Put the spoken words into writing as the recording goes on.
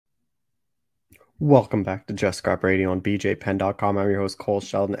Welcome back to Just Scrap Radio on BJPenn.com. I'm your host, Cole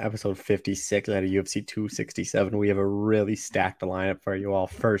Sheldon, episode 56 out of UFC 267. We have a really stacked lineup for you all.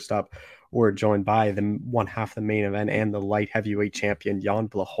 First up, we're joined by the one half of the main event and the light heavyweight champion, Jan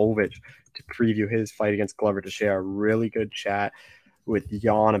Blachowicz, to preview his fight against Glover Teixeira. A really good chat with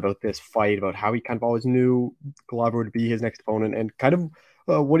Jan about this fight, about how he kind of always knew Glover would be his next opponent, and kind of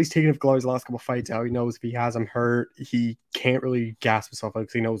what he's taken of Glover's last couple of fights, how he knows if he has him hurt, he can't really gas himself out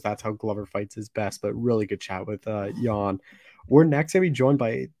because he knows that's how Glover fights his best. But really good chat with Jan. We're next going to be joined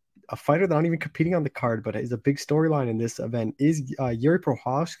by a fighter that not even competing on the card, but is a big storyline in this event, is Yuri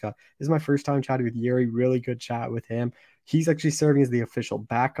Prochazka. This is my first time chatting with Yuri. Really good chat with him. He's actually serving as the official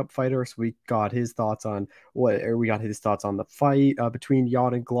backup fighter, so we got his thoughts on the fight between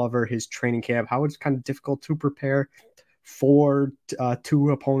Jan and Glover, his training camp, how it's kind of difficult to prepare for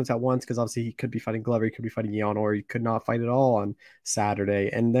two opponents at once, because obviously he could be fighting Glover, he could be fighting Jan, or he could not fight at all on Saturday.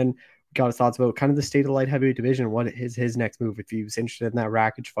 And then got his thoughts about kind of the state of the light heavyweight division, what is his next move, if he was interested in that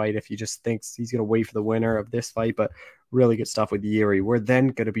Rakic fight, if he just thinks he's going to wait for the winner of this fight. But really good stuff with Yuri. We're then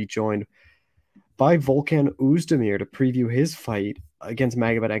going to be joined by Volkan Oezdemir to preview his fight against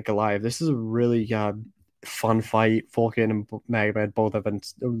Magomed Ankalaev. This is a really fun fight. Volkan and Magomed both have been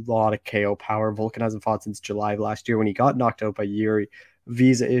a lot of KO power. Volkan hasn't fought since July of last year when he got knocked out by Yuri.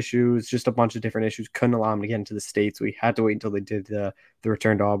 Visa issues, just a bunch of different issues, couldn't allow him to get into the States. We had to wait until they did the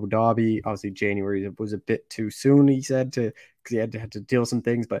return to Abu Dhabi. Obviously, January was a bit too soon, he said, because he had to deal with some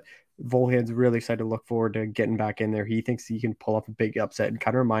things. But Volkan's really excited to look forward to getting back in there. He thinks he can pull up a big upset and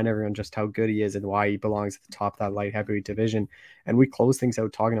kind of remind everyone just how good he is and why he belongs at the top of that light heavyweight division. And we close things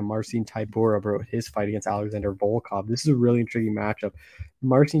out talking to Marcin Tybura about his fight against Alexander Volkov. This is a really intriguing matchup.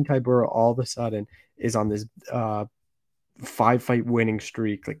 Marcin Tybura all of a sudden is on this 5-fight winning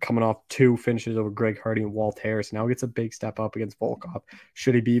streak, like coming off 2 finishes over Greg Hardy and Walt Harris. Now he gets a big step up against Volkov.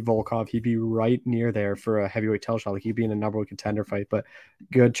 Should he beat Volkov, he'd be right near there for a heavyweight title shot. Like, he'd be in a number one contender fight. But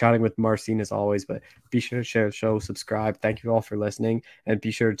good chatting with Marcin as always. But be sure to share the show, subscribe. Thank you all for listening, and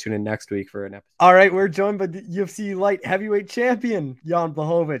be sure to tune in next week for an episode. All right, we're joined by the UFC light heavyweight champion, Jan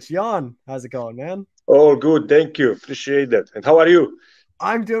Blachowicz. Jan, how's it going, man? Oh, good. Thank you. Appreciate that. And how are you?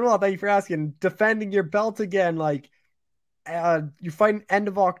 I'm doing well. Thank you for asking. Defending your belt again, like, you're fighting end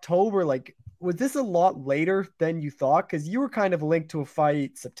of October. Like, was this a lot later than you thought? Because you were kind of linked to a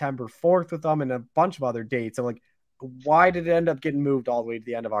fight September 4th with them and a bunch of other dates. So, like, why did it end up getting moved all the way to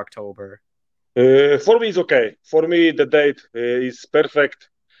the end of October? For me, it's okay. For me, the date is perfect.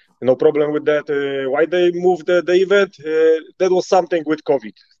 No problem with that. Why they moved the event? That was something with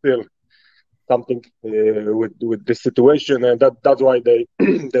COVID. Still something with this situation, and that's why they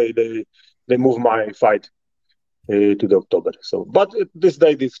they moved my fight to the October. So, but this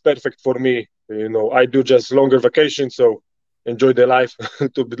date is perfect for me. I do just longer vacation, so enjoy the life a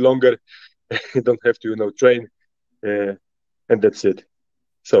little bit longer. You don't have to, train, and that's it.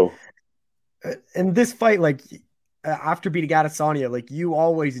 So. And this fight, like, after beating Adesanya, like, you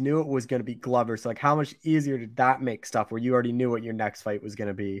always knew it was going to be Glover. So, like, how much easier did that make stuff where you already knew what your next fight was going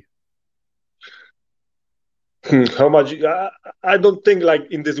to be? How much? I don't think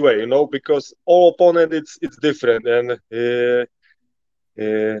like in this way, because all opponent it's different, and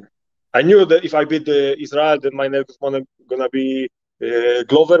I knew that if I beat Israel, then my next one gonna be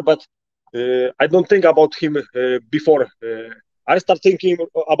Glover, but I don't think about him before. I start thinking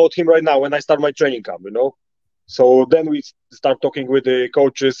about him right now when I start my training camp. So then we start talking with the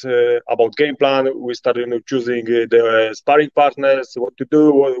coaches about game plan. We start, choosing the sparring partners, what to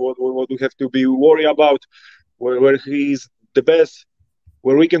do, what we have to be worried about, where he's the best,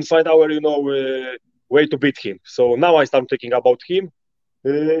 where we can find our, way to beat him. So now I start thinking about him,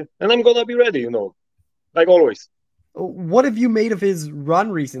 and I'm gonna be ready, like always. What have you made of his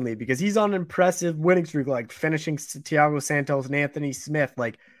run recently? Because he's on an impressive winning streak, like finishing Thiago Santos and Anthony Smith.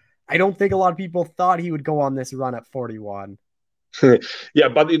 Like, I don't think a lot of people thought he would go on this run at 41. Yeah,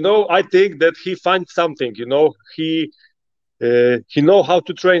 but I think that he finds something. He know how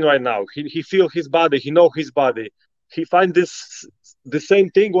to train right now. He feel his body. He know his body. He find this the same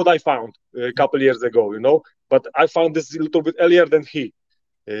thing what I found a couple years ago. But I found this a little bit earlier than he.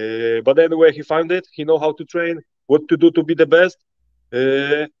 But anyway, he found it. He know how to train, what to do to be the best.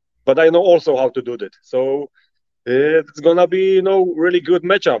 But I know also how to do that. So it's gonna be, really good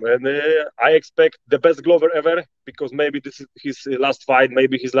matchup, and I expect the best Glover ever, because maybe this is his last fight,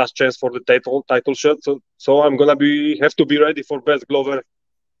 maybe his last chance for the title shot. So I'm gonna have to be ready for best Glover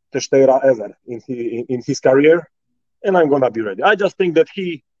Teixeira ever in his career, and I'm gonna be ready. I just think that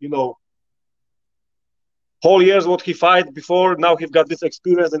he, whole years what he fight before, now he got this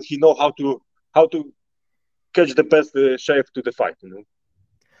experience and he know how to catch the best shape to the fight.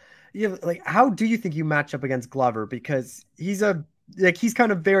 Yeah, like how do you think you match up against Glover? Because he's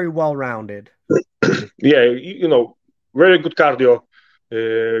kind of very well rounded. Yeah, very good cardio,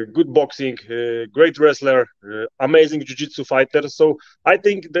 good boxing, great wrestler, amazing jiu-jitsu fighter. So I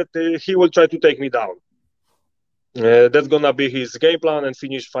think that he will try to take me down. That's gonna be his game plan and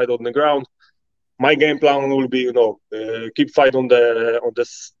finish fight on the ground. My game plan will be, keep fight on the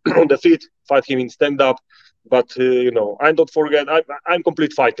on the feet, fight him in stand up. But I don't forget, I'm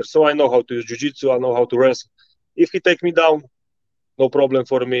complete fighter, so I know how to use jiu-jitsu. I know how to wrestle. If he take me down, no problem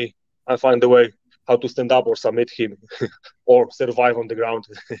for me. I find a way how to stand up or submit him or survive on the ground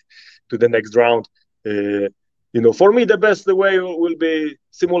to the next round. For me, the best way will be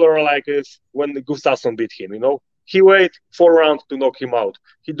similar like if when Gustafsson beat him. He wait 4 rounds to knock him out.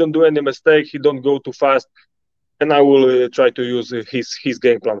 He don't do any mistake. He don't go too fast, and I will try to use his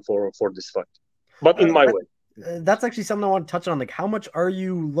game plan for this fight, but in my way. That's actually something I want to touch on. Like, how much are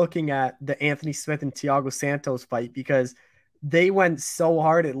you looking at the Anthony Smith and Thiago Santos fight? Because they went so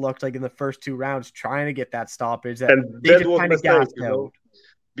hard, it looked like in the first 2 rounds, trying to get that stoppage that and they that just was kind of gassed out.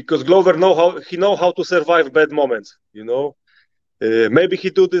 Because Glover know how to survive bad moments. Maybe he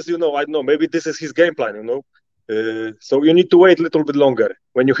do this. I don't know. Maybe this is his game plan. So you need to wait a little bit longer.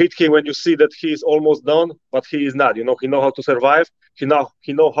 When you hit him, when you see that he is almost done, but he is not. He know how to survive. He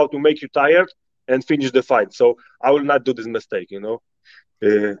know how to make you tired and finish the fight. So I will not do this mistake.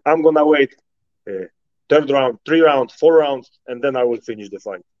 I'm gonna wait. Third round, 3 rounds, 4 rounds, and then I will finish the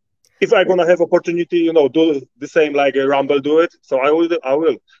fight. If I'm gonna have opportunity, do the same like a Rumble do it. So I will.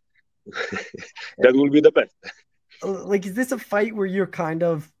 That will be the best. Like, is this a fight where you're kind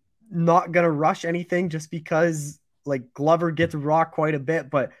of not gonna rush anything just because like Glover gets rocked quite a bit,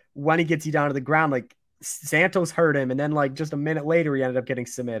 but when he gets you down to the ground, like Santos hurt him, and then like just a minute later he ended up getting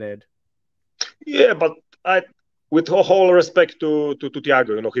submitted. Yeah, but with whole respect to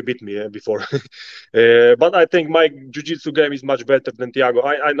Thiago, he beat me before. But I think my jiu-jitsu game is much better than Thiago.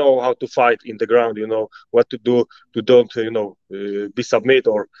 I know how to fight in the ground, what to do to don't, be submit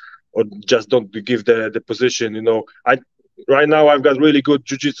or just don't give the position, Right now I've got really good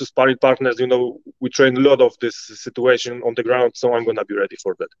jiu-jitsu sparring partners, we train a lot of this situation on the ground, so I'm gonna be ready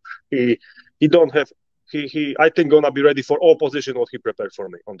for that. He don't have, I think gonna be ready for all position what he prepared for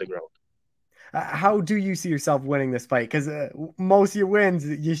me on the ground. How do you see yourself winning this fight? Because most of your wins,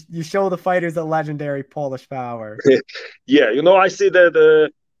 you show the fighters a legendary Polish power. Yeah, I see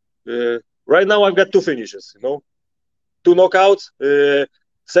that right now I've got 2 finishes, 2 knockouts.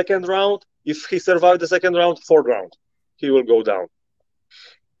 Second round, if he survived the second round, 4th round, he will go down.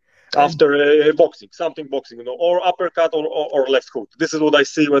 After something boxing, or uppercut or left hook. This is what I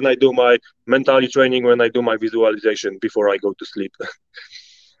see when I do my mentality training, when I do my visualization before I go to sleep.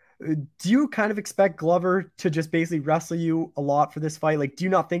 Do you kind of expect Glover to just basically wrestle you a lot for this fight? Like, do you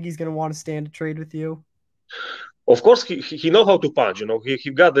not think he's going to want to stand to trade with you? Of course, he know how to punch.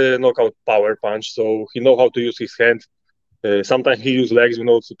 He got the knockout power punch, so he know how to use his hand. Sometimes he use legs,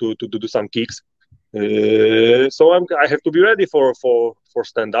 to do some kicks. So I have to be ready for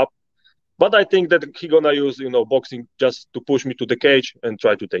stand up. But I think that he gonna use boxing just to push me to the cage and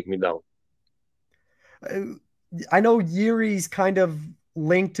try to take me down. I know Yuri's kind of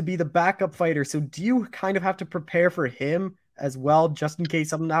linked to be the backup fighter. So do you kind of have to prepare for him as well, just in case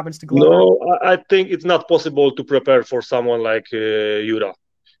something happens to Glover? No, I think it's not possible to prepare for someone like Yura.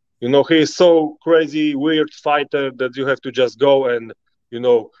 He is so crazy, weird fighter that you have to just go and,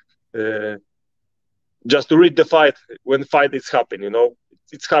 just to read the fight when fight is happening.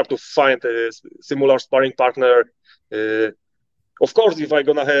 It's hard to find a similar sparring partner. Of course, if I'm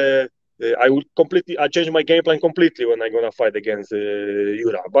gonna have, I change my game plan completely when I'm gonna fight against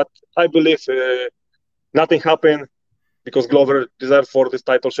Yura. But I believe nothing happened because Glover deserved for this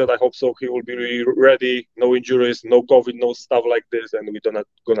title shot. I hope so. He will be ready, no injuries, no COVID, no stuff like this, and we're not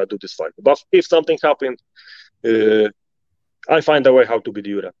gonna do this fight. But if something happened, I find a way how to beat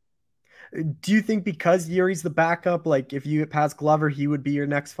Yura. Do you think because Yuri's the backup, like if you pass Glover, he would be your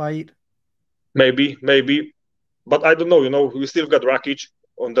next fight? Maybe, but I don't know. We still got Rakic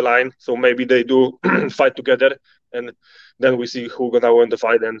on the line, so maybe they do fight together, and then we see who gonna win the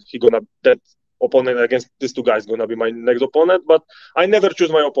fight, and that opponent against these 2 guys gonna be my next opponent. But I never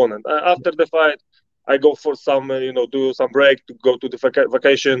choose my opponent. After the fight, I go for some, do some break to go to the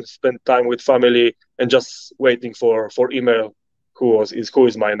vacation, spend time with family, and just waiting for email who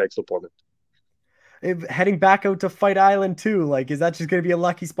is my next opponent. Heading back out to Fight Island too, like, is that just going to be a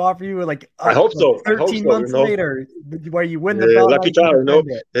lucky spot for you? Or like, I hope so. 13 months later, where you win the belt. Lucky charm,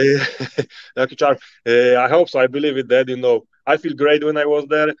 lucky charm. I hope so. I believe it. That I feel great when I was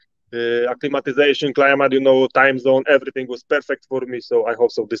there. acclimatization, climate, time zone, everything was perfect for me. So I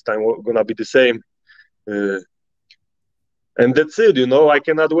hope so this time we're gonna be the same. And that's it. I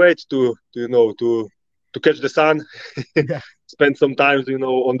cannot wait to catch the sun, Yeah. spend some time,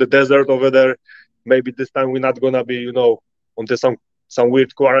 on the desert over there. Maybe this time we're not gonna be, on some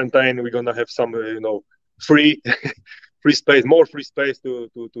weird quarantine. We're gonna have some, free free space, more free space to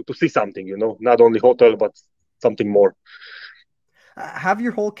see something. Not only hotel but something more. Have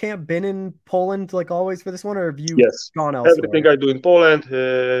your whole camp been in Poland like always for this one, or have you Yes, gone everything elsewhere? I do in Poland,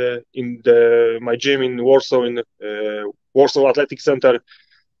 in my gym in Warsaw, in Warsaw Athletic Center.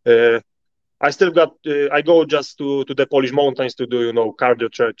 I still got. I go just to the Polish mountains to do, cardio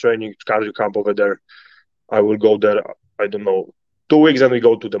training, cardio camp over there. I will go there. I don't know, 2 weeks, and we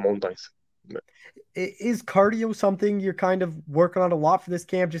go to the mountains. Is cardio something you're kind of working on a lot for this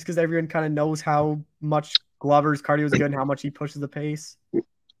camp, just because everyone kind of knows how much Glover's cardio is good and how much he pushes the pace?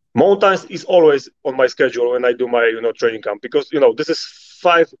 Mountains is always on my schedule when I do my training camp, because this is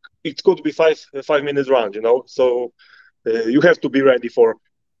five. It could be 5 minutes run. So you have to be ready for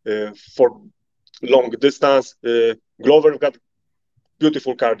long distance. Glover got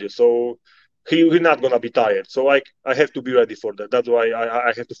beautiful cardio, so he's not gonna be tired. So I have to be ready for that. That's why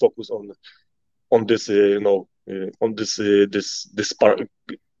I have to focus on this on this part,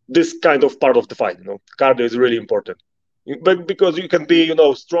 this kind of part of the fight. Cardio is really important, but because you can be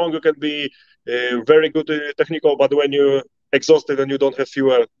strong, you can be very good technical, but when you're exhausted and you don't have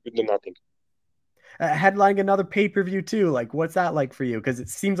fuel, you do nothing. Headlining another pay-per-view too. Like, what's that like for you? Because it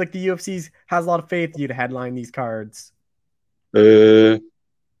seems like the UFC has a lot of faith in you to headline these cards. Uh,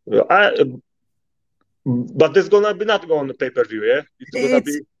 I, but it's gonna be not going to pay-per-view, yeah. It's gonna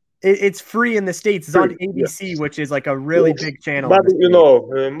be. It's free in the States. It's on Yeah. ABC, which is like a really Yes. big channel But in the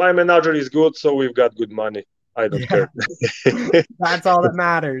States. my manager is good, so we've got good money. I don't Yeah, care. that's all that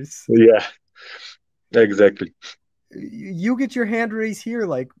matters. Yeah, exactly. You get your hand raised here.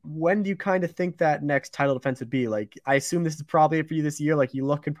 Like, when do you kind of think that next title defense would be? Like, I assume this is probably it for you this year. Like, you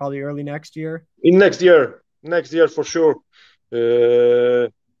looking probably early next year. In next year for sure. Uh,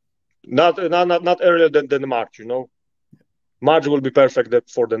 not earlier than March. March will be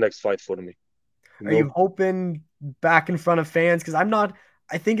perfect for the next fight for me. Are you hoping back in front of fans? Because I'm not.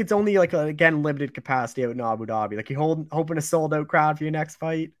 I think it's only like again limited capacity out in Abu Dhabi. Like, you hoping a sold out crowd for your next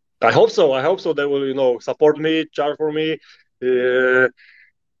fight. I hope so. I hope so. They will, support me, cheer for me. Uh,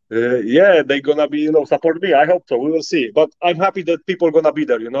 yeah, they're gonna be, support me. I hope so. We will see. But I'm happy that people are gonna be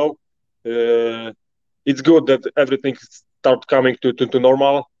there. It's good that everything start coming to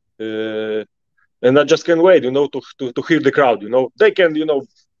normal. And I just can't wait, to hear the crowd. They can,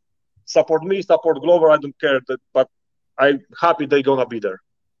 support me, support Glover. I don't care but I'm happy they're gonna be there.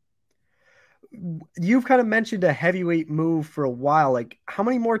 You've kind of mentioned a heavyweight move for a while. Like, how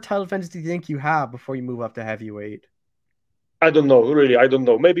many more title defenses do you think you have before you move up to heavyweight? I don't know, really. I don't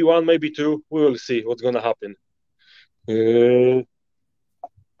know. Maybe one, maybe two. We will see what's gonna happen. Uh,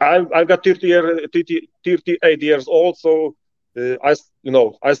 I've got 38 years old, so I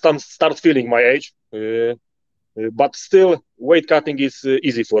start feeling my age. But still, weight cutting is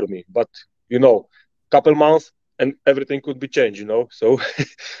easy for me. But couple months and everything could be changed. So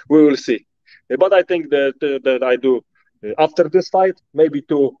we will see. But I think that I do after this fight, maybe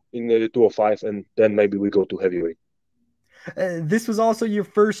two in 205, and then maybe we go to heavyweight. This was also your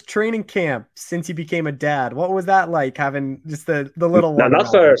first training camp since you became a dad. What was that like, having just the little No, one not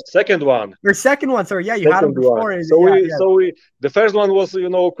around? first, second one. Your second one, sorry. Yeah, you had him Second one. before. So Yeah, we, yeah, so we, the first one was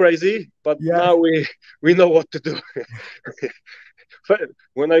crazy, but yeah. now we know what to do.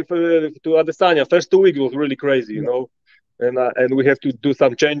 When I to Adesanya, first 2 weeks was really crazy, and we have to do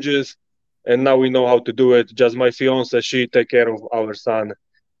some changes, and now we know how to do it. Just my fiance, she take care of our son.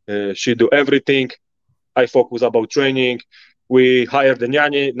 She do everything. I focus about training. We hired the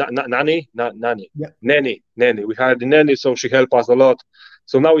nanny. We hired the nanny, so she helped us a lot.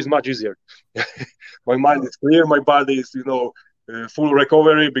 So now it's much easier. My mind is clear. My body is, full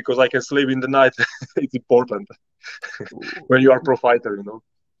recovery because I can sleep in the night. It's important when you are pro fighter.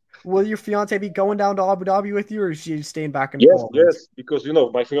 Will your fiance be going down to Abu Dhabi with you, or is she staying back in Yes, Poland? yes, because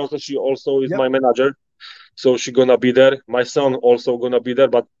my fiance, she also is Yep. my manager, so she gonna be there. My son also gonna be there,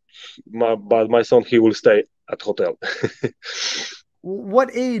 but my son, he will stay at hotel. What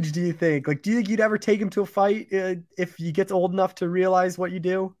age do you think? Like, do you think you'd ever take him to a fight if he gets old enough to realize what you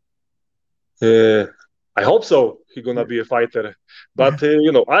do? I hope so. He gonna be a fighter, but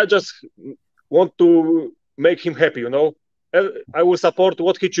I just want to make him happy. I will support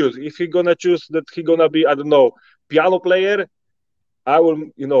what he choose. If he gonna choose that he gonna be, I don't know, piano player, I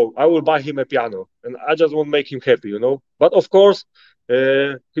will buy him a piano, and I just want to make him happy, you know. But of course,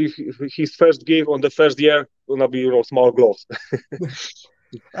 his first gift on the first year gonna be, small gloves.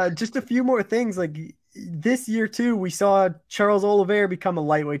 Just a few more things. Like this year too, we saw Charles Oliveira become a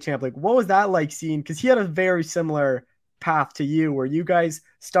lightweight champ. Like, what was that like seeing? Because he had a very similar path to you, where you guys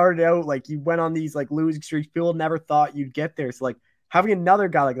started out like you went on these like losing streaks. People never thought you'd get there. So like having another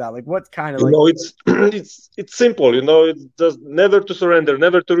guy like that, like what's kind of like It's it's simple. It's just never to surrender,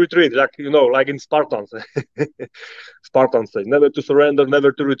 never to retreat. Like like in Spartans, Spartans say, never to surrender,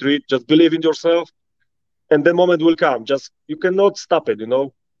 never to retreat. Just believe in yourself, and the moment will come. Just you cannot stop it.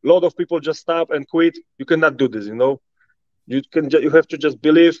 A lot of people just stop and quit. You cannot do this. You have to just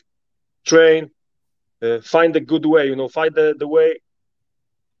believe, train, find a good way. Find the way.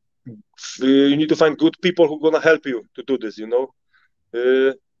 You need to find good people who are gonna help you to do this.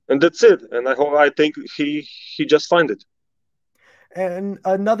 And that's it. And I think he just find it. and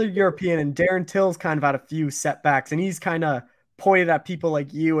another European and Darren Till's kind of had a few setbacks and he's kind of pointed at people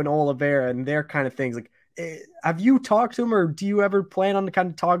like you and Oliveira and their kind of things. Like, have you talked to him or do you ever plan on kind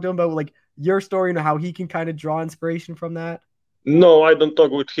of talk to him about like your story and how he can kind of draw inspiration from that? No, I don't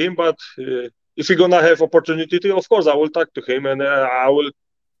talk with him, but if he gonna have opportunity to, of course, I will talk to him and I will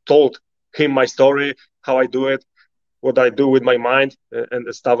told him my story, how I do it, what I do with my mind,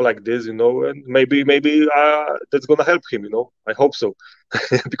 and stuff like this, and maybe that's gonna help him, I hope so,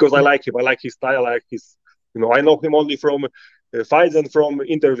 because I like him, I like his style, I like his, I know him only from fights and from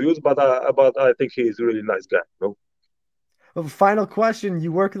interviews, but I think he is a really nice guy. Well, final question.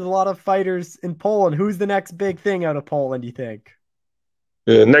 You work with a lot of fighters in Poland. Who's the next big thing out of Poland, do you think?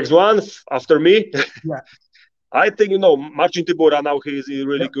 Next one after me. Yeah. I think Marcin Tybura now he is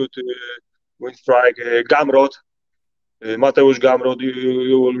really Yep. good win strike. Gamrot, Mateusz Gamrot,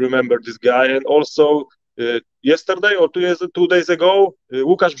 you will remember this guy, and also yesterday or 2 days ago,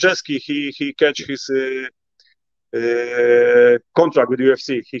 Łukasz Brzeski he catch his contract with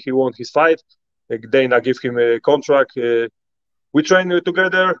UFC. He won his fight. Dana give him a contract. We train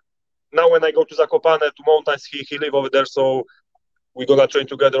together. Now when I go to Zakopane to mountains, he live over there, so we're gonna train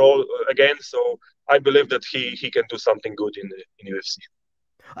together all again. So I believe that he can do something good in UFC.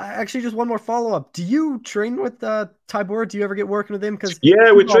 Actually, just one more follow up. Do you train with Tybor? Do you ever get working with him? Because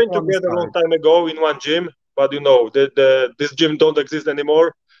Yeah, we he's also trained on this together a long card. time ago in one gym, but this gym don't exist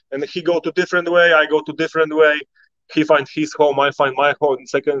anymore. And he go to different way, I go to different way. He find his home, I find my home,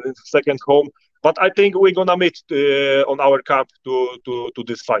 second home. But I think we're gonna meet on our camp to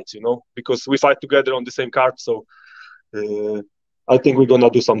this fight, because we fight together on the same card. So uh, I think we're gonna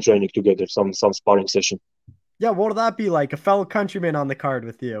do some training together, some sparring session. Yeah, what would that be like? A fellow countryman on the card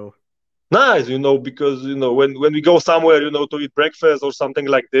with you. Nice, because when we go somewhere, to eat breakfast or something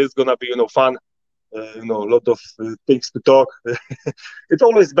like this, gonna be fun. A lot of things to talk. It's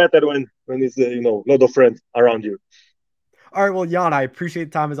always better when it's a lot of friends around you. All right, well, Jan, I appreciate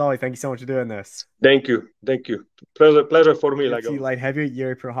the time as always. Thank you so much for doing this. Thank you. Pleasure for me. Like UFC light heavyweight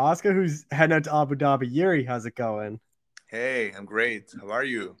Yuri Prohaska, who's heading out to Abu Dhabi. Yuri, how's it going? Hey, I'm great. How are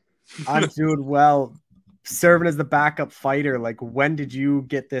you? I'm doing well. Serving as the backup fighter, like when did you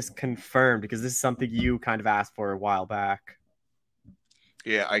get this confirmed? Because this is something you kind of asked for a while back.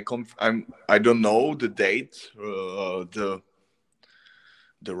 Yeah, I don't know the date, the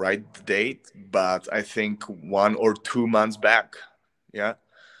right date, but I think 1 or 2 months back. Yeah,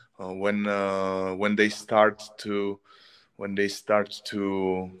 when they start to when they start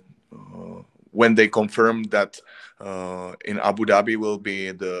to when they confirm that in Abu Dhabi will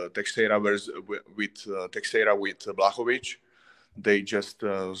be the Teixeira with Teixeira with Blachowicz. They just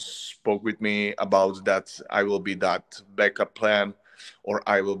spoke with me about that I will be that backup plan, or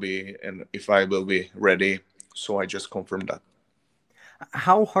I will be, and if I will be ready. So I just confirmed that.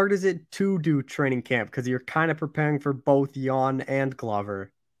 How hard is it to do training camp? Because you're kind of preparing for both Jan and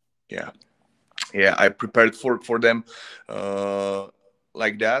Glover. Yeah, yeah. I prepared for them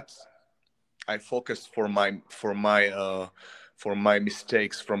like that. I focused for my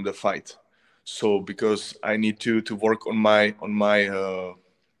mistakes from the fight. So because I need to work on my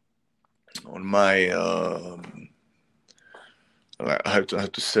I have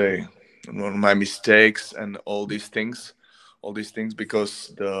to say on my mistakes and all these things,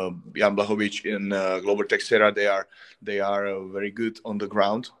 because the Jan Blachowicz in Glover Teixeira, they are very good on the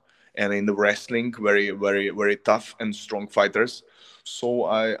ground, and in the wrestling very tough and strong fighters. So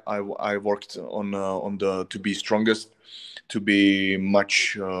I worked on the to be strongest, to be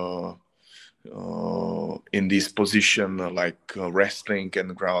much in this position, like wrestling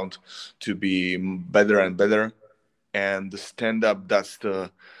and ground, to be better and better. And the stand up,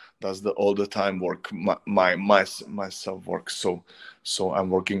 That's the all the time work, myself work. So I'm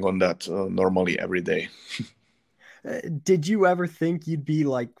working on that normally every day. Did you ever think you'd be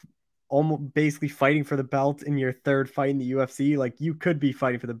like almost basically fighting for the belt in your third fight in the UFC? Like you could be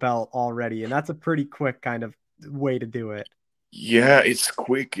fighting for the belt already, and that's a pretty quick kind of way to do it. Yeah, it's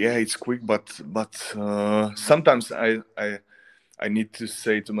quick. Yeah, it's quick, but sometimes I need to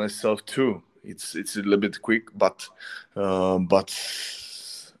say to myself too. It's a little bit quick, but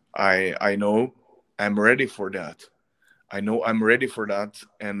I know I'm ready for that. I know I'm ready for that,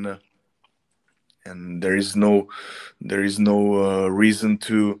 and there is no reason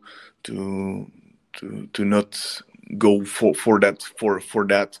to to not go for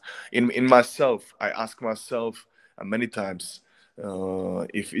that. In myself, I ask myself many times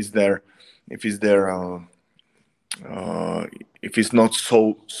if is there uh, if it's not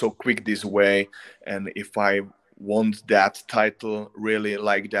so quick this way, and if I want that title really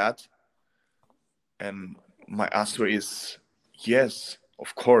like that. And my answer is yes,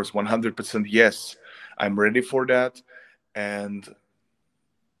 of course, 100% yes. I'm ready for that, and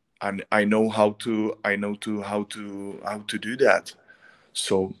I know how to do that.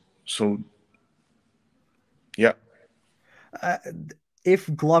 So yeah. Uh,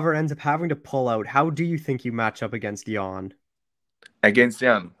 if Glover ends up having to pull out, how do you think you match up against Jan? Against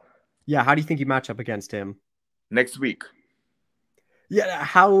Jan Yeah, how do you think you match up against him? next week. Yeah,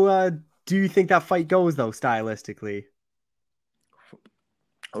 how do you think that fight goes though, stylistically?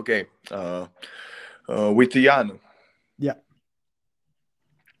 Okay, with Jan, Yeah,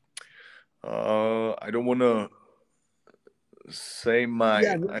 I don't want to say my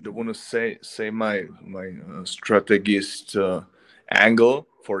yeah, I don't want to say my strategist angle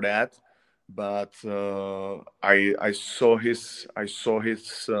for that, but I saw his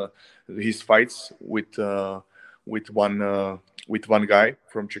fights with one guy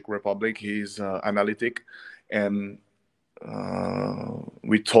from Czech Republic. He's analytic, and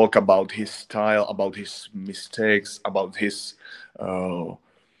we talk about his style, about his mistakes, about his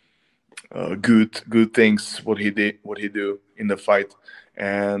uh, good things, what he do in the fight.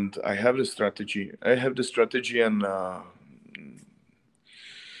 And I have the strategy, and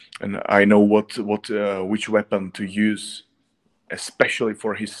I know what which weapon to use, especially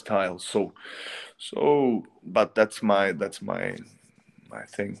for his style. But that's my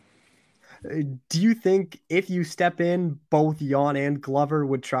thing. do you think if you step in, both Jan and Glover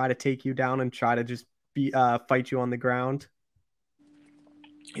would try to take you down and try to just be fight you on the ground?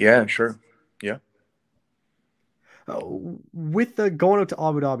 Yeah, sure. Yeah. With the going out to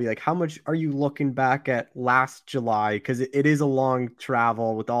Abu Dhabi, like how much are you looking back at last July? Because it is a long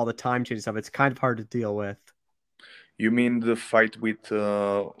travel with all the time change stuff. It's kind of hard to deal with. You mean the fight with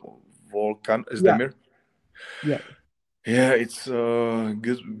Volkan Yeah, Özdemir? yeah. Yeah, it's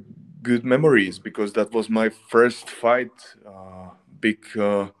good memories because that was my first fight. Big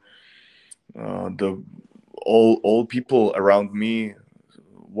the all people around me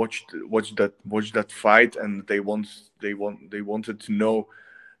watched that fight, and they wanted to know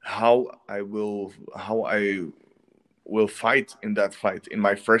how I will fight in that fight, in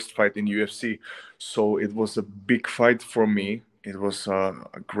my first fight in UFC. So it was a big fight for me. It was a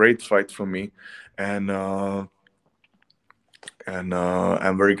great fight for me, and I'm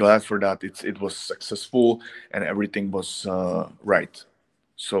very glad for that. It was successful, and everything was right.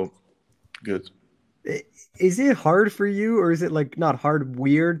 So good. I- Is it hard for you, or is it like not hard,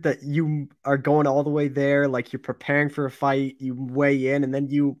 weird that you are going all the way there, like you're preparing for a fight, you weigh in, and then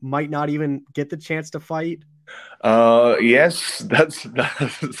you might not even get the chance to fight? Yes,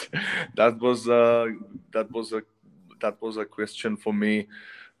 that was that was a that was a question for me,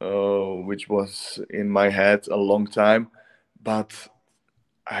 which was in my head a long time. But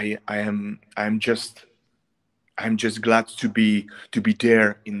I'm just glad to be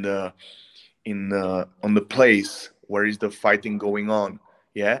there on the place where is the fighting going on.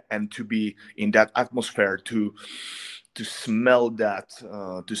 Yeah, and to be in that atmosphere, to smell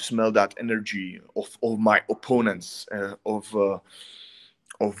that energy of my opponents, of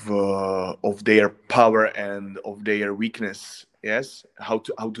their power and of their weakness. Yes, how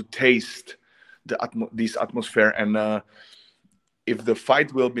to taste this atmosphere. And if the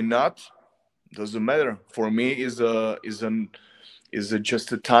fight will be not, doesn't matter for me. Is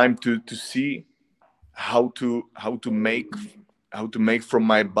just a time to see how to make from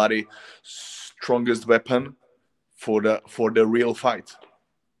my body strongest weapon for the real fight,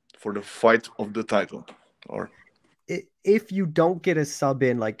 for the fight of the title. Or If you don't get a sub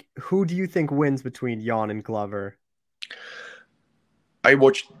in, like who do you think wins between Jan and Glover? I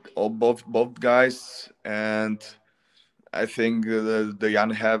watched both guys, and I think the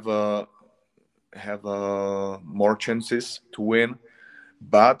Jan have more chances to win,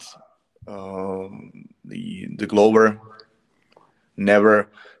 but the Glover never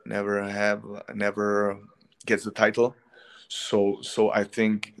never gets the title. So I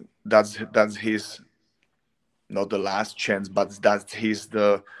think that's his, not the last chance, but that's his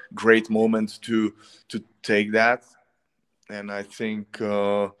the great moment to take that. And I think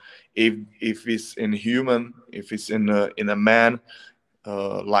if it's in human, if it's in a man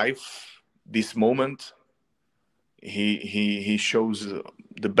life, this moment he shows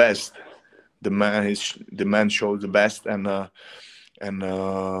the best. The man shows the best, and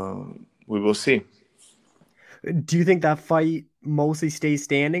we will see. Do you think that fight mostly stays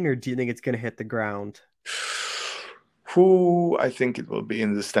standing, or do you think it's going to hit the ground? Who I think it will be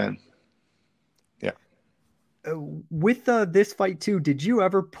in the stand. Yeah. With this fight too, did you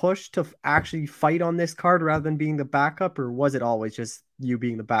ever push to actually fight on this card rather than being the backup, or was it always just you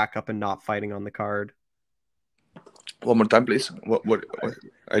being the backup and not fighting on the card? One more time, please. What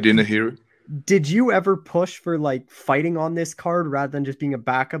I didn't hear. Did you ever push for like fighting on this card rather than just being a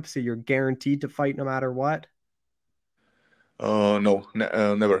backup, so you're guaranteed to fight no matter what? No,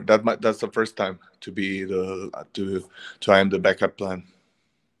 never. That's the first time to be to I am the backup plan.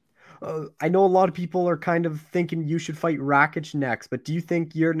 I know a lot of people are kind of thinking you should fight Rakic next, but do you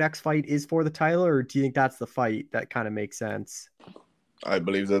think your next fight is for the title, or do you think that's the fight that kind of makes sense? I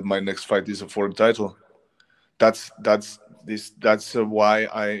believe that my next fight is for the title. That's why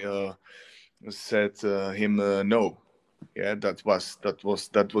I said him no. Yeah, that was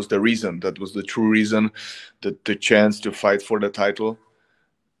the reason. That was the true reason, the chance to fight for the title.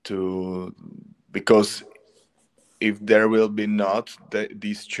 To Because if there will be not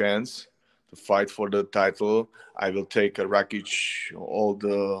this chance to fight for the title, I will take a Rakic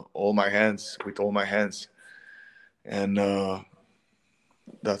all my hands, with all my hands, and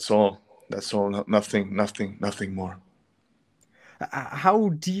that's all. That's all. Nothing more. How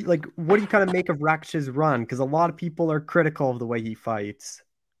do you like? What do you kind of make of Rakic's run? Because a lot of people are critical of the way he fights.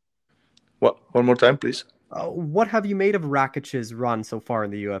 What? One more time, please. What have you made of Rakic's run so far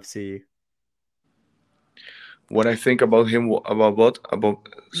in the UFC? What I think about him, about what? About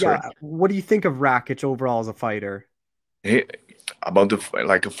sorry. Yeah, what do you think of Rakic overall as a fighter? He, about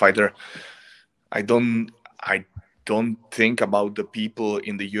like a fighter. I don't think about the people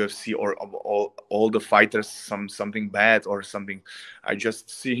in the UFC or all the fighters something bad or something. I just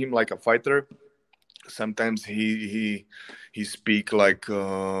see him like a fighter. Sometimes he speak like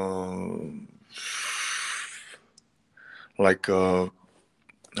how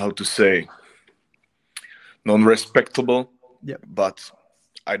to say, non-respectable. Yep. But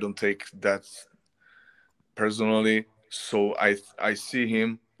I don't take that personally. So I see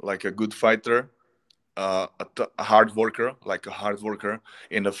him like a good fighter, a hard worker, like a hard worker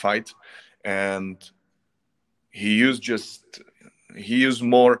in the fight, and he used just he used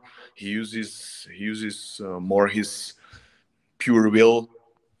more he uses more his pure will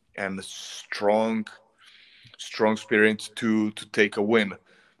and strong spirit to take a win,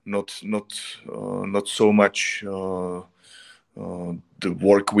 not so much the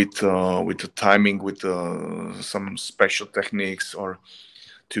work with the timing, with some special techniques, or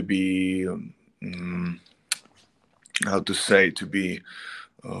to be how to say, to be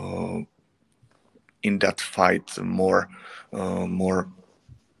in that fight more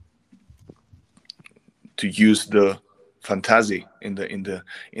to use the fantasy in the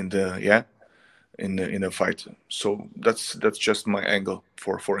fight. So that's just my angle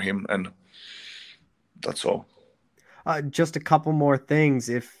for him, and that's all. Just a couple more things.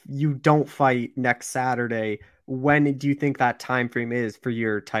 If you don't fight next Saturday, when do you think that time frame is for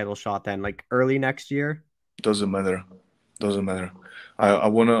your title shot then? Like early next year? Doesn't matter. Doesn't matter. I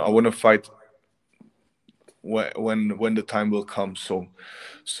wanna fight when the time will come. So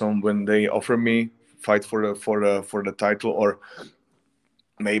when they offer me fight for the title, or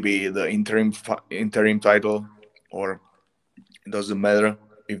maybe the interim title, or it doesn't matter,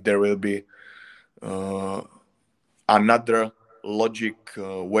 if there will be another logic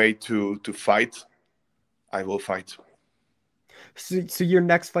way to fight, I will fight. So your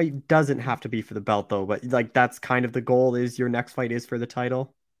next fight doesn't have to be for the belt though, but like that's kind of the goal, is your next fight is for the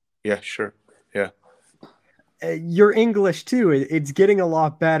title. Yeah, sure. Yeah. Your English too, it's getting a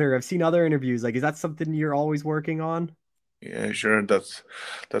lot better. I've seen other interviews. Like, is that something you're always working on? Yeah, sure. That's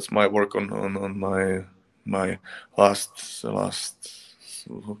my work on my last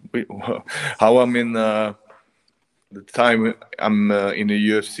how I'm in the time I'm in the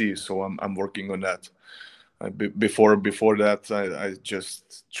UFC, so I'm working on that. Before that, I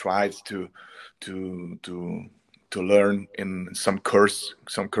just tried to learn in some courses,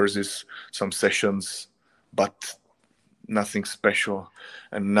 some sessions, but nothing special.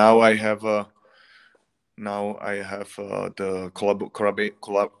 And now I have the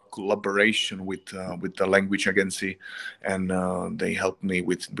collaboration with the language agency, and they help me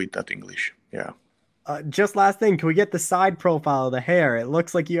with that English. Yeah. Just last thing, can we get the side profile of the hair? It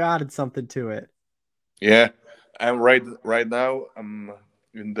looks like you added something to it. Yeah, I'm right now. I'm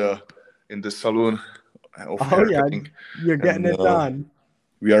in the salon of haircutting. You're getting it done.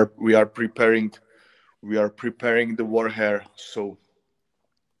 We are preparing the war hair. So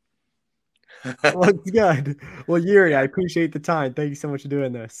looks good. Well, Yuri, I appreciate the time. Thank you so much for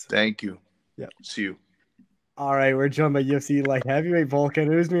doing this. Thank you. Yeah. See you. All right, we're joined by UFC light heavyweight Volkan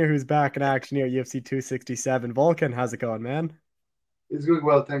Oezdemir, who's back in action here at UFC 267. Volkan, how's it going, man? It's going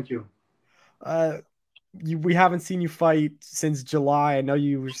well, thank you. We haven't seen you fight since July. I know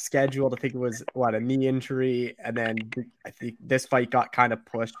you were scheduled. I think it was a knee injury, and then I think this fight got kind of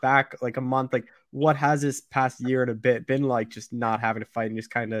pushed back like a month. Like, what has this past year and a bit been like? Just not having to fight and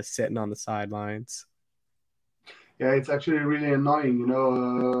just kind of sitting on the sidelines. Yeah, it's actually really annoying.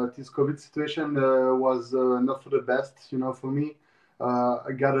 This COVID situation was not for the best. For me,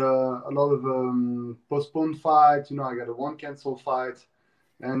 I got a lot of postponed fights. I got a one canceled fight.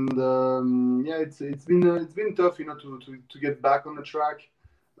 And it's been tough, to get back on the track.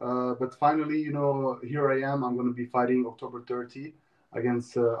 But finally, here I am. I'm going to be fighting October 30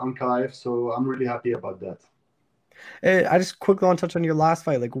 against Ankalaev. So I'm really happy about that. I just quickly want to touch on your last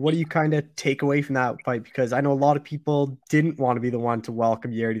fight. Like, what do you kind of take away from that fight? Because I know a lot of people didn't want to be the one to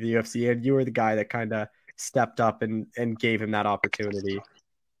welcome Yuri to the UFC, and you were the guy that kind of stepped up and gave him that opportunity.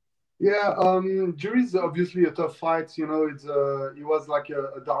 Yeah, Yuri's obviously a tough fight. He was like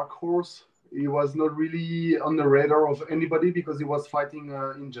a dark horse. He was not really on the radar of anybody because he was fighting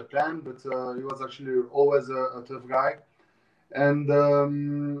in Japan, but he was actually always a tough guy. And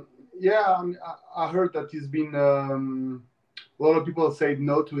I heard that he's been a lot of people said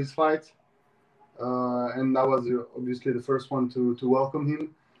no to his fight, and I was obviously the first one to welcome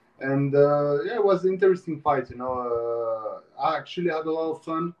him. And it was an interesting fight. I actually had a lot of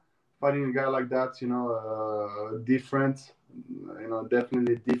fun fighting a guy like that, different,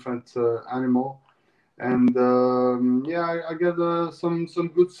 definitely different animal. And I got some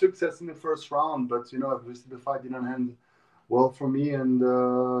good success in the first round, but obviously the fight didn't end well for me, and I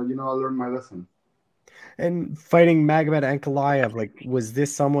learned my lesson. And fighting Magomed Ankalaev, like, was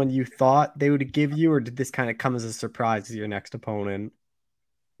this someone you thought they would give you, or did this kind of come as a surprise as your next opponent?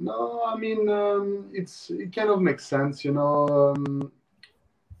 No, I mean, it kind of makes sense,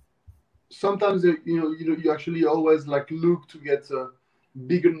 sometimes you actually always like look to get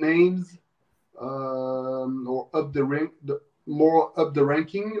bigger names or up the rank, more up the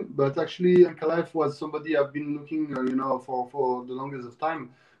ranking. But actually, Ankalaev was somebody I've been looking, for the longest of time,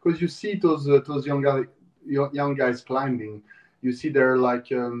 because you see those young guys climbing. You see they're like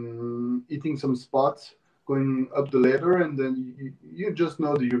hitting some spots, going up the ladder, and then you just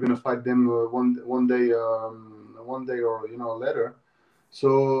know that you're gonna fight them one day or later.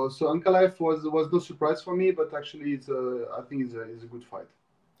 So Ankalaev was no surprise for me, but actually I think it's a good fight.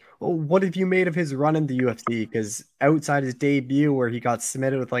 Well, what have you made of his run in the UFC? Because outside his debut, where he got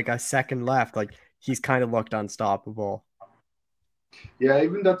submitted with like a second left, like he's kind of looked unstoppable. Yeah,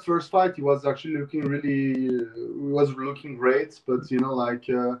 even that first fight, he was actually looking great, but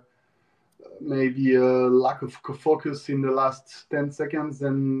maybe a lack of focus in the last 10 seconds,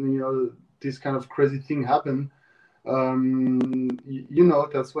 and this kind of crazy thing happened. That's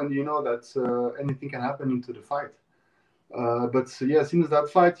when you know that anything can happen into the fight. But since that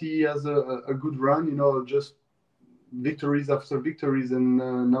fight, he has a good run, just victories after victories, and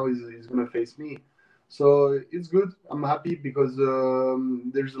now he's going to face me. So it's good. I'm happy because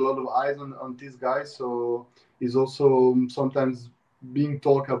there's a lot of eyes on this guy. So he's also sometimes being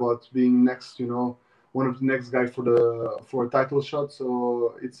talked about being next, one of the next guy for a title shot.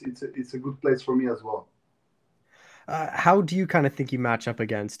 So it's a good place for me as well. How do you kind of think you match up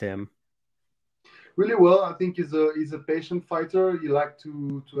against him? Really well. I think he's a patient fighter. You like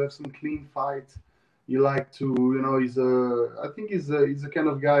to have some clean fight. You like to, I think he's a kind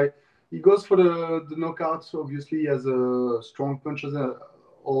of guy. He goes for the knockouts. Obviously, he has strong punches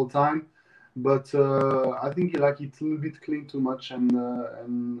all the time. But I think he like it a little bit clean too much, and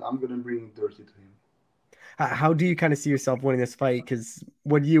I'm gonna bring it dirty to him. How do you kind of see yourself winning this fight? Because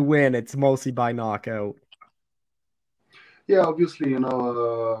when you win, it's mostly by knockout. Yeah, obviously,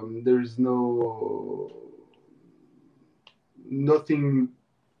 there is nothing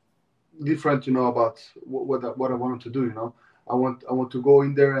different, about what I wanted to do. I want to go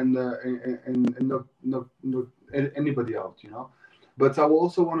in there and anybody out, you know. But I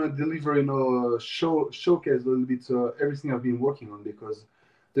also want to deliver, you know, showcase a little bit everything I've been working on, because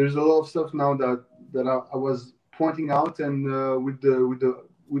there's a lot of stuff now that I was pointing out, and with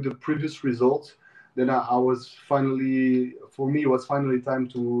the previous results, then I was finally, for me, it was finally time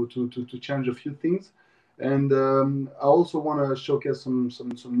to change a few things, and I also want to showcase some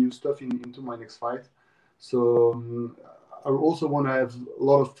new stuff into my next fight. So I also want to have a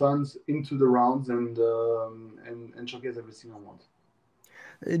lot of fans into the rounds, and showcase everything I want.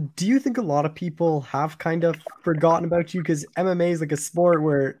 Do you think a lot of people have kind of forgotten about you? Because MMA is like a sport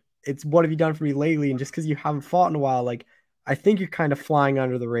where it's what have you done for me lately? And just because you haven't fought in a while, like I think you're kind of flying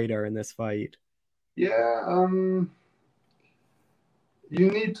under the radar in this fight. Yeah, you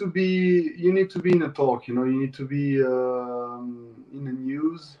need to be in the talk. You know, you need to be in the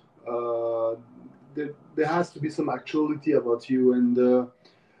news. There has to be some actuality about you, and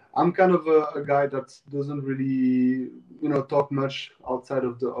I'm kind of a guy that doesn't really, talk much outside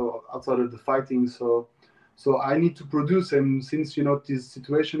of the fighting. So I need to produce, and since this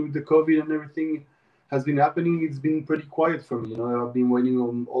situation with the COVID and everything has been happening, it's been pretty quiet for me. You know, I've been waiting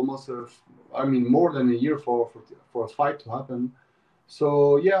on almost more than a year for a fight to happen.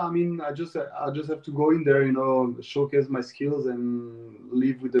 So yeah, I mean, I just have to go in there, showcase my skills and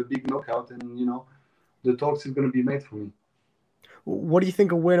leave with a big knockout, and the talks is going to be made for me. What do you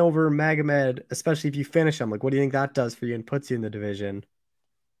think a win over Magomed, especially if you finish him, like what do you think that does for you and puts you in the division?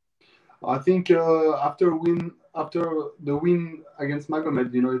 I think after the win against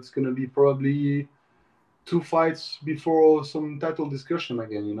Magomed, it's going to be probably two fights before some title discussion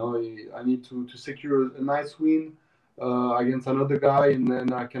again. I need to secure a nice win against another guy, and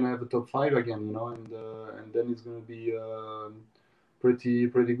then I can have a top five again. And then it's going to be pretty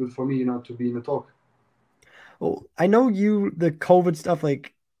good for me. To be in the talk. Well, I know the COVID stuff,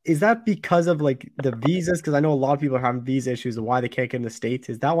 like, is that because of like the visas? Because I know a lot of people are having visa issues and why they can't get in the States.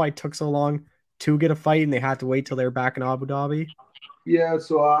 Is that why it took so long to get a fight and they had to wait till they were back in Abu Dhabi? Yeah,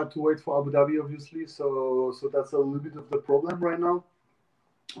 so I had to wait for Abu Dhabi, obviously. So that's a little bit of the problem right now.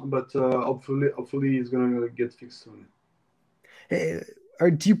 But hopefully it's gonna get fixed soon. Eh, Or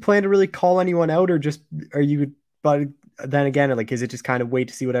do you plan to really call anyone out, or just are you? But then again, like, is it just kind of wait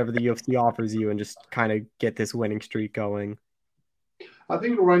to see whatever the UFC offers you and just kind of get this winning streak going? I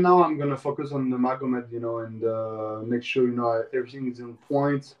think right now I'm gonna focus on the Magomed, and make sure everything is on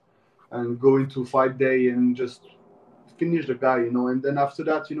point, and go into fight day and just finish the guy, and then after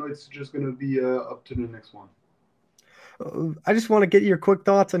that, it's just gonna be up to the next one. I just want to get your quick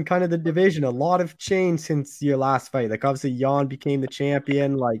thoughts on kind of the division. A lot have changed since your last fight. Like obviously Jan became the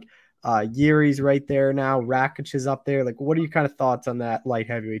champion. Like Yuri's right there now. Rakic is up there. Like, what are your kind of thoughts on that light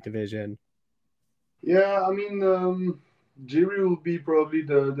heavyweight division? Yeah, I mean, Jiri will be probably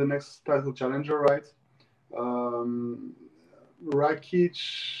the next title challenger, right? Um, Rakic,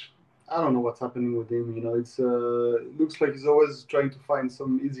 I don't know what's happening with him. It looks like he's always trying to find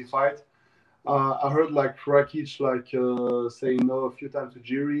some easy fight. I heard like Rakic saying no a few times to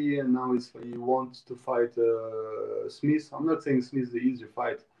Jiri, and now he wants to fight Smith. I'm not saying Smith is the easier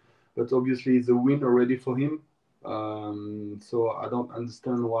fight, but obviously it's a win already for him. So I don't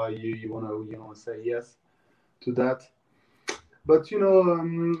understand why you wanna say yes to that. But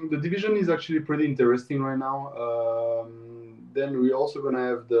the division is actually pretty interesting right now. Then we're also gonna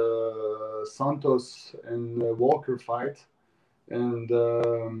have the Santos and Walker fight, and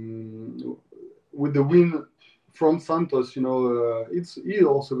with the win from Santos, it's he's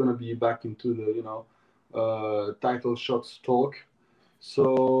also gonna be back into the title shots talk.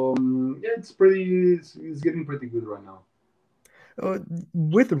 So yeah, it's getting pretty good right now. Uh,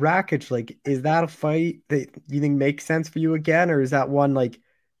 with Rakic, like, is that a fight that you think makes sense for you again, or is that one like,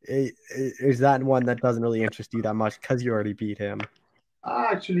 is that one that doesn't really interest you that much because you already beat him?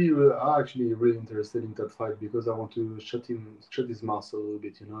 I actually really interested in that fight because I want to shut his mouth a little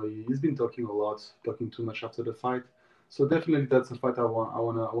bit. He's been talking a lot, talking too much after the fight. So definitely that's a fight I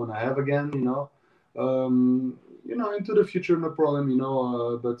wanna have again. Into the future, no problem.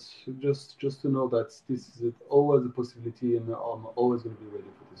 But just to know that this is always a possibility, and I'm always gonna be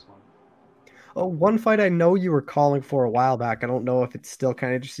ready for this one. Oh, one fight I know you were calling for a while back. I don't know if it's still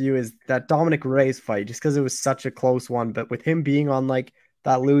kind of interests you. Is that Dominic Reyes fight? Just because it was such a close one, but with him being on like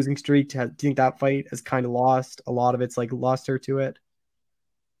that losing streak, do you think that fight has kind of lost a lot of its like luster to it?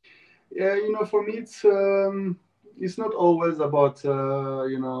 Yeah, for me, it's not always about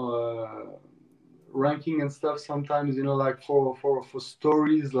ranking and stuff. Sometimes, like for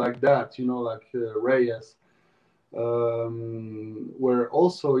stories like that, like Reyes, where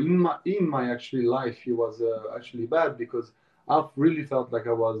also in my actually life he was actually bad because I've really felt like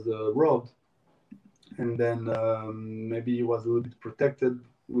I was robbed. and then maybe he was a little bit protected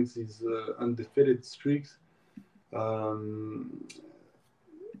with his undefeated streaks. Um,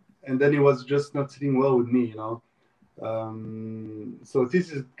 and then he was just not sitting well with me, you know. So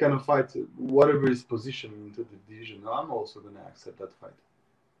this is kind of fight, whatever his position into the division, I'm also going to accept that fight.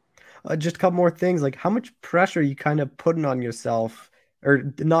 Just a couple more things. Like, how much pressure are you kind of putting on yourself,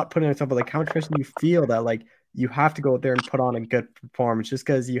 or not putting on yourself, but like how much pressure do you feel that like you have to go out there and put on a good performance just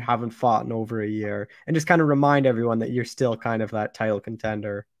because you haven't fought in over a year, and just kind of remind everyone that you're still kind of that title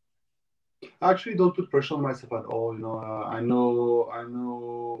contender? I actually don't put pressure on myself at all. You know, I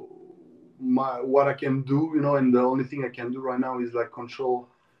know what I can do. You know, and the only thing I can do right now is like control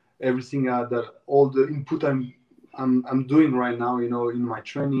everything that all the input I'm doing right now. You know, in my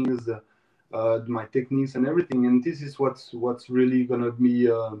trainings, my techniques and everything. And this is what's really gonna be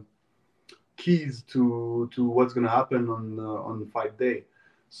keys to what's gonna happen on fight day.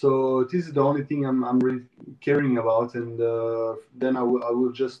 So this is the only thing I'm really caring about, and then I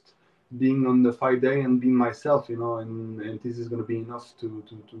will just being on the fight day and being myself, you know, and this is gonna be enough to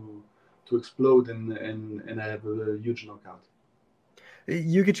explode and have a huge knockout.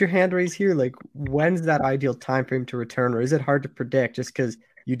 You get your hand raised here. Like, when's that ideal time frame to return, or is it hard to predict just because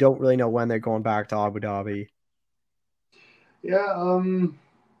you don't really know when they're going back to Abu Dhabi? Yeah,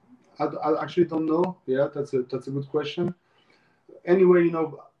 I actually don't know. Yeah, that's a good question. Anyway, you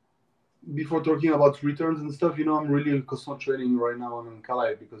know, before talking about returns and stuff, you know, I'm really concentrating right now on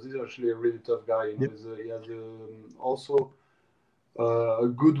Kalai because he's actually a really tough guy. You know, Yep. he has also a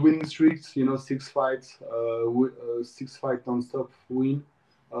good winning streaks. You know, 6 fights, 6 fight non-stop win.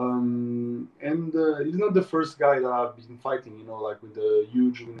 And he's not the first guy that I've been fighting. You know, like with a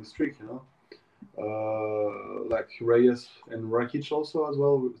huge winning streak. You know, like Reyes and Rakic also as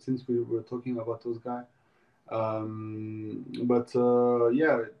well. Since we were talking about those guys. But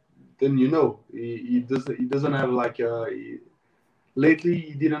yeah, then you know he doesn't have like lately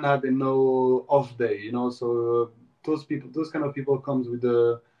he didn't have a no off day, you know. So those kind of people comes with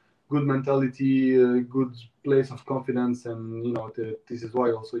a good mentality, a good place of confidence, and you know this is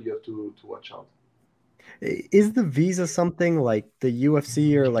why also you have to watch out. Is the visa something like the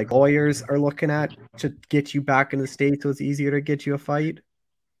UFC or like lawyers are looking at to get you back in the States so it's easier to get you a fight?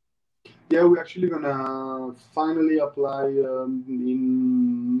 Yeah, we're actually gonna finally apply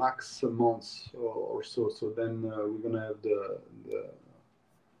in max months or so. So then we're gonna have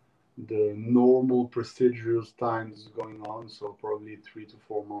the normal procedures times going on. So probably 3 to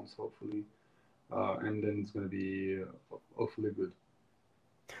 4 months, hopefully, and then it's gonna be hopefully good.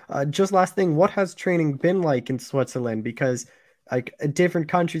 Just last thing, what has training been like in Switzerland? Because like different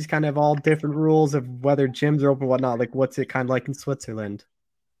countries kind of have all different rules of whether gyms are open, whatnot. Like, what's it kind of like in Switzerland?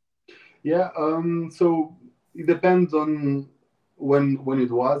 Yeah, so it depends on when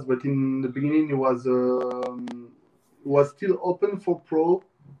it was, but in the beginning it was still open for pro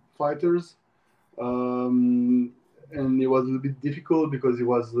fighters, um, and it was a little bit difficult because it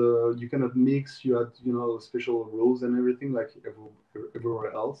was you cannot mix. You had special rules and everything like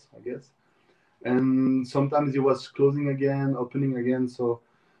everywhere else, I guess. And sometimes it was closing again, opening again. So,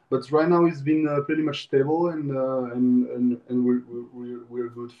 but right now it's been pretty much stable, and we're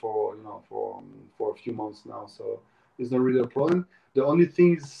good for for a few months now. So it's not really a problem. The only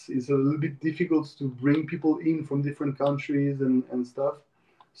thing is a little bit difficult to bring people in from different countries and stuff.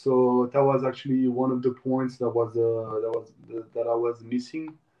 So that was actually one of the points that I was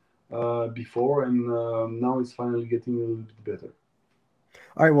missing before, and now it's finally getting a little bit better.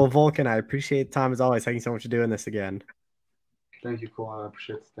 All right, well, Vulcan, I appreciate the time as always. Thank you so much for doing this again. Thank you, Cole. I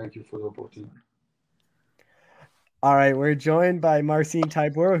appreciate it. Thank you for the opportunity. All right, we're joined by Marcin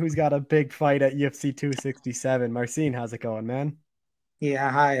Tybura, who's got a big fight at UFC 267. Marcin, how's it going, man? Yeah,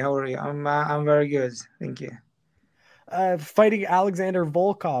 hi, how are you? I'm very good, thank you. Fighting Alexander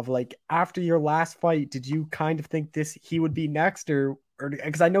Volkov, like after your last fight, did you kind of think he would be next, or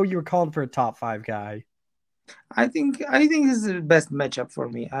because I know you were calling for a top five guy? I think this is the best matchup for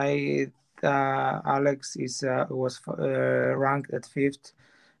me. Alex is was ranked at fifth,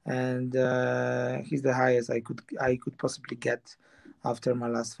 and he's the highest I could possibly get after my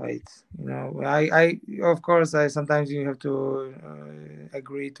last fight. I of course I sometimes you have to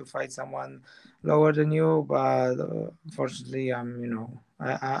agree to fight someone lower than you, but fortunately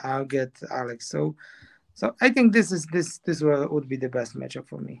I'll get Alex. So I think this would be the best matchup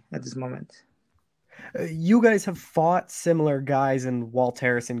for me at this moment. You guys have fought similar guys in Walt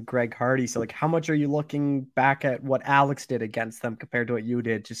Harris and Greg Hardy. So, like, how much are you looking back at what Alex did against them compared to what you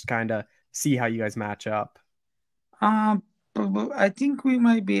did? Just kind of see how you guys match up. Um, I think we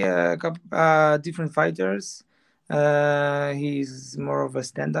might be different fighters. He's more of a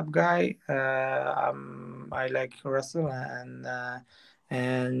stand-up guy. I like wrestle and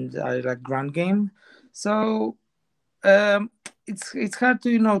I like ground game. So it's hard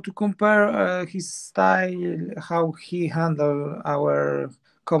to to compare his style, how he handle our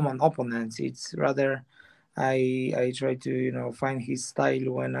common opponents. It's rather I try to find his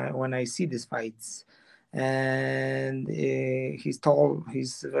style when I see these fights, and he's tall.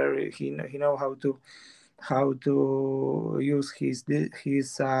 He's very he know how to use his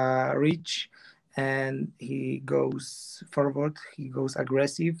reach, and he goes forward. He goes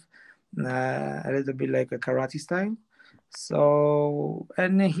aggressive, a little bit like a karate style. So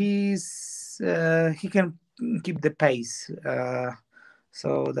and he can keep the pace.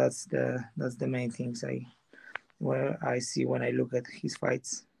 So that's the main things where I see when I look at his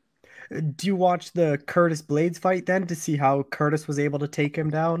fights. Do you watch the Curtis Blades fight then to see how Curtis was able to take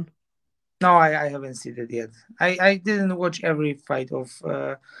him down? No, I haven't seen it yet. I didn't watch every fight of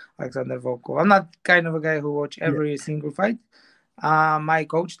Alexander Volkov. I'm not kind of a guy who watch every single fight. My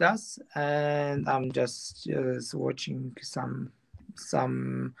coach does, and I'm just watching some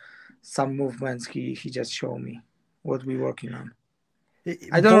movements. He just showed me what we're working on.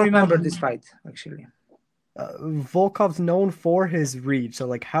 I don't remember this fight actually. Volkov's known for his reach, so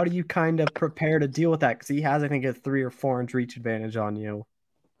like, how do you kind of prepare to deal with that? Because he has, I think, a 3 or 4 inch reach advantage on you.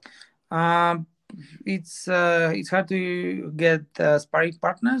 It's hard to get sparring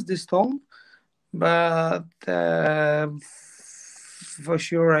partners this tall, but for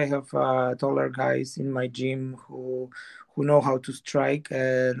sure I have taller guys in my gym who know how to strike,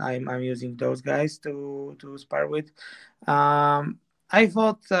 and I'm using those guys to spar with. I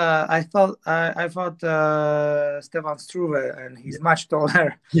thought Stefan Struve, and he's much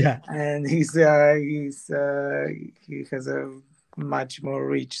taller. Yeah, and he has a much more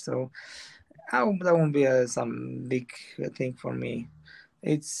reach, so that won't be some big thing for me.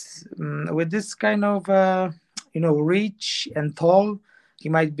 It's with this kind of reach and tall, he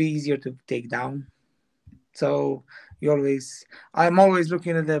might be easier to take down. So I'm always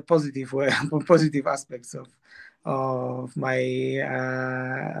looking at the positive way, positive aspects of my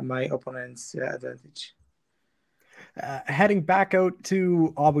opponent's advantage. Heading back out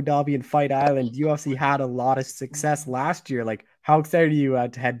to Abu Dhabi and Fight Island, UFC had a lot of success last year. Like, how excited are you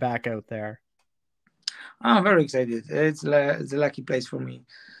to head back out there? I'm very excited. It's a lucky place for me.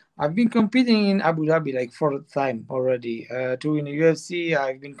 I've been competing in Abu Dhabi like 4th time already. 2 in the UFC.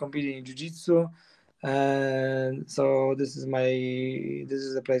 I've been competing in Jiu-Jitsu, and so this is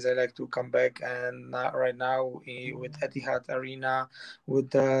the place I like to come back. And right now with Etihad Arena, with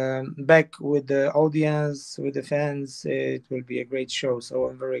back with the audience, with the fans, it will be a great show. So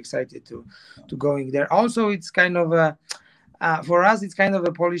I'm very excited to going there. Also, it's kind of for us, it's kind of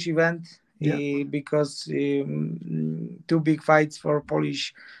a Polish event. Yeah. Because 2 big fights for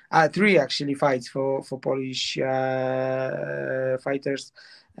Polish, 3 actually fights for Polish fighters,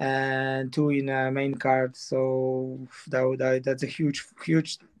 and 2 in a main card. So that's a huge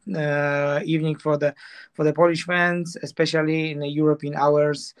evening for the Polish fans, especially in the European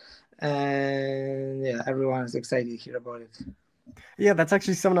hours. And yeah, everyone's excited to hear about it. Yeah, that's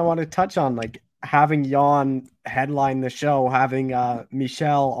actually something I want to touch on. Like, having Jan headline the show, having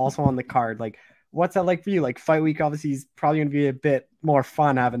Michelle also on the card. Like, what's that like for you? Like, fight week obviously is probably going to be a bit more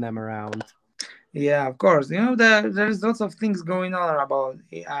fun having them around. Yeah, of course. There's lots of things going on about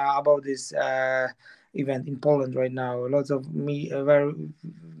this event in Poland right now. Lots of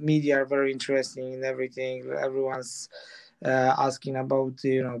media are very interesting in everything. Everyone's asking about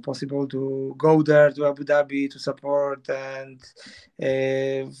possible to go there to Abu Dhabi to support, and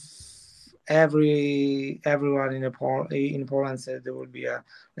everyone in Poland said there will be a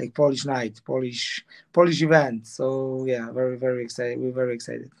like Polish night, Polish event. So yeah, very, very excited. We're very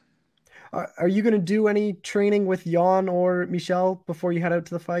excited. Are you going to do any training with Jan or Michelle before you head out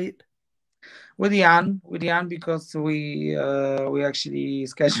to the fight? With Jan, because we actually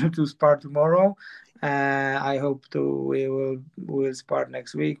scheduled to spar tomorrow. I hope we'll spar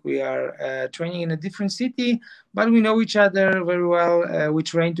next week. We are training in a different city, but we know each other very well. We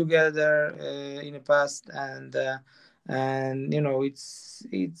trained together in the past, and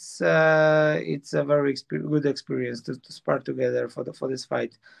it's a very good experience to spar together for this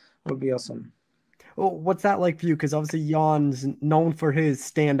fight. Would be awesome. Well, what's that like for you? Because obviously Jan's known for his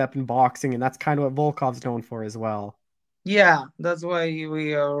stand-up in boxing, and that's kind of what Volkov's known for as well. Yeah, that's why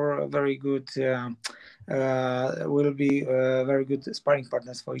we are very good. Will be very good sparring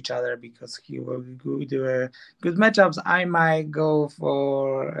partners for each other because he will do good matchups. I might go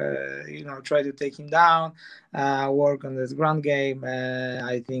for try to take him down, work on this ground game.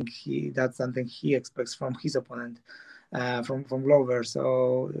 I think that's something he expects from his opponent, from Glover.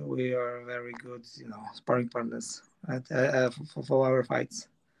 So we are very good, sparring partners for our fights.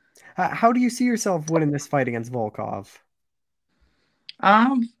 How do you see yourself winning this fight against Volkov?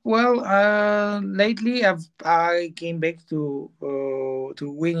 Well, lately I came back to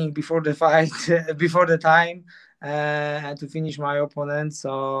winning before the fight, before the time, and to finish my opponent.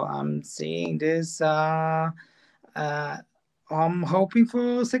 So I'm seeing this. Uh, I'm hoping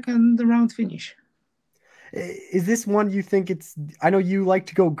for second round finish. Is this one you think it's? I know you like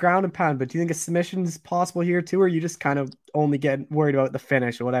to go ground and pound, but do you think a submission is possible here too, or you just kind of only get worried about the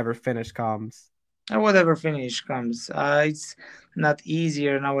finish or whatever finish comes? Whatever finish comes. It's not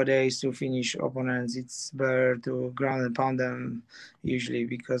easier nowadays to finish opponents. It's better to ground and pound them usually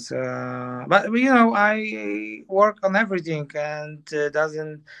because, but I work on everything and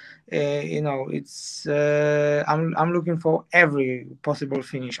doesn't, it's I'm looking for every possible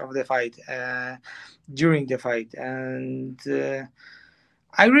finish of the fight during the fight and.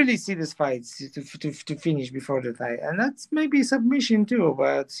 I really see this fight to finish before the tie, and that's maybe submission too.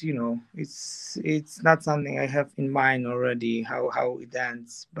 But it's not something I have in mind already how it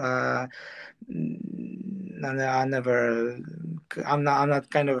ends. But I never, I'm not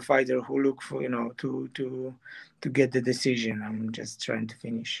kind of a fighter who look for to get the decision. I'm just trying to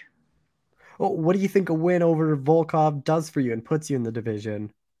finish. Well, what do you think a win over Volkov does for you and puts you in the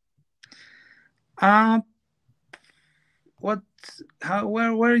division? Uh, what how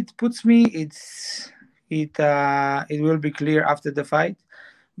where it puts me, it will be clear after the fight,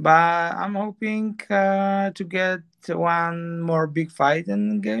 but I'm hoping to get one more big fight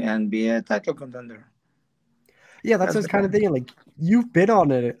and be a title contender. Yeah, that's what I That's was the kind of plan. thinking. Like you've been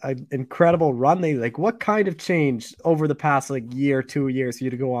on an incredible run lately. Like what kind of changed over the past like year, 2 years for you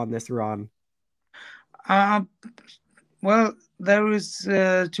to go on this run? uh, well, there is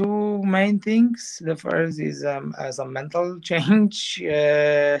two main things. The first is as a mental change.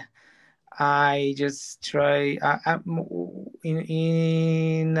 I just try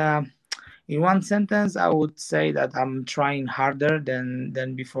in one sentence, I would say that I'm trying harder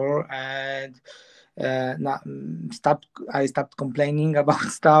than before, and not stop. I stopped complaining about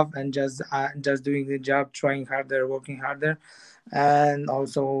stuff and just doing the job, trying harder, working harder, and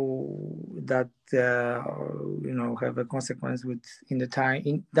also that have a consequence with in the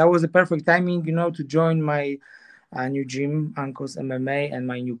time. That was the perfect timing, to join my new gym, Ankos MMA, and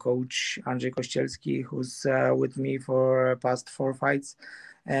my new coach, Andrzej Kościelski, who's with me for past four fights.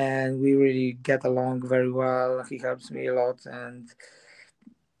 And we really get along very well. He helps me a lot. And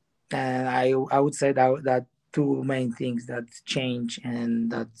I would say that two main things that change and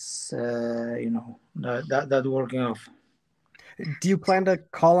that's, that working off. Do you plan to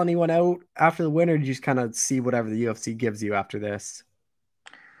call anyone out after the win, or do you just kind of see whatever the UFC gives you after this?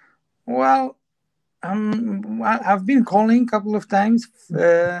 Well, I've been calling a couple of times,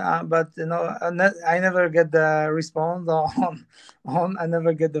 but I never get the response on. I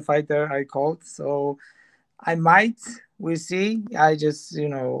never get the fighter I called, so I might. We see. I just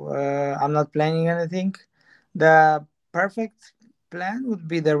I'm not planning anything. The perfect plan would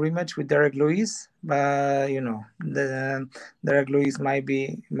be the rematch with Derek Lewis, but the Derek Lewis might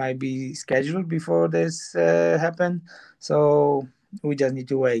be scheduled before this happen, so we just need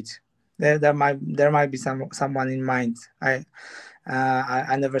to wait. There might be someone in mind. I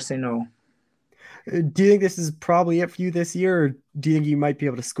never say no. Do you think this is probably it for you this year, or do you think you might be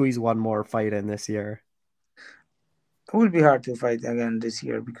able to squeeze one more fight in this year? It will be hard to fight again this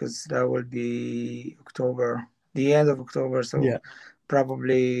year because that will be October, the end of October. So Yeah.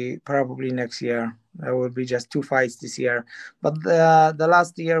 probably next year. There will be just two fights this year, but the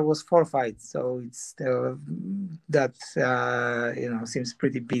last year was four fights, so it's still that seems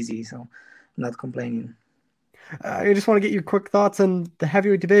pretty busy. So not complaining. I just want to get your quick thoughts on the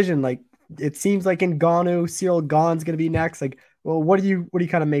heavyweight division. Like it seems like Ngannou, Cyril Gane's going to be next. Like, well, what do you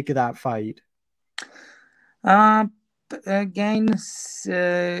kind of make of that fight? Uh, Again,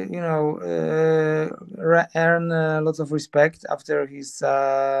 earn lots of respect after his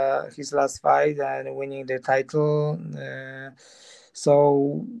last fight and winning the title.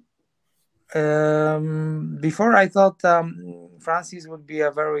 So before I thought Francis would be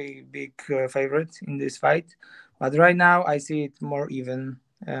a very big favorite in this fight, but right now I see it more even.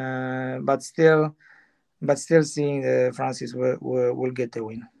 But still seeing Francis will get the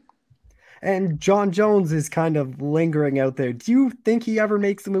win. And John Jones is kind of lingering out there. Do you think he ever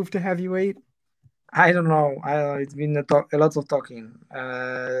makes the move to heavyweight? I don't know. It's been a lot of talking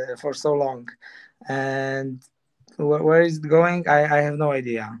for so long, and where is it going? I have no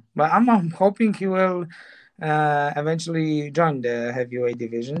idea. But I'm hoping he will eventually join the heavyweight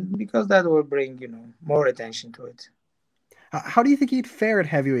division because that will bring more attention to it. How do you think he'd fare at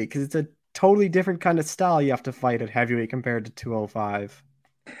heavyweight? Because it's a totally different kind of style you have to fight at heavyweight compared to 205.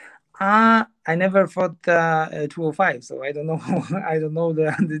 I never fought 205, so I don't know. I don't know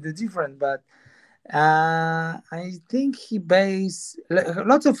the difference, but I think he based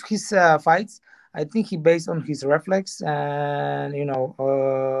lots of his fights. I think he based on his reflex and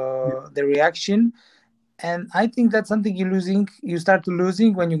the reaction, and I think that's something you start to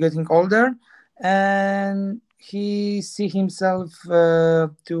losing when you're getting older, and he see himself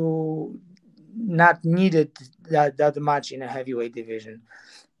to not needed that much in a heavyweight division.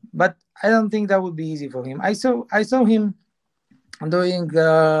 But I don't think that would be easy for him. I saw him doing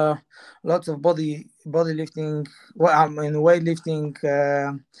lots of bodybuilding, well, I mean weightlifting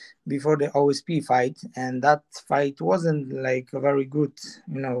before the OSP fight, and that fight wasn't like a very good.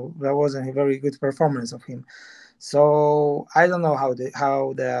 That wasn't a very good performance of him. So I don't know how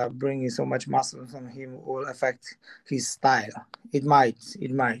the bringing so much muscle from him will affect his style. It might.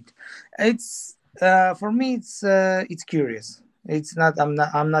 It might. It's for me. It's curious. It's not. I'm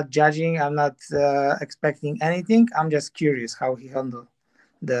not judging. I'm not expecting anything. I'm just curious how he handled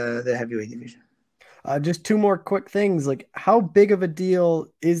the heavyweight division. Just two more quick things. Like, how big of a deal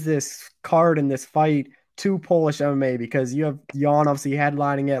is this card in this fight to Polish MMA? Because you have Jan obviously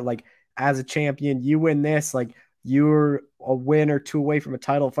headlining it, like as a champion. You win this, like you're a win or two away from a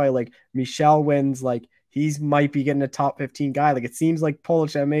title fight. Like Michel wins, like he's might be getting a top 15 guy. Like it seems like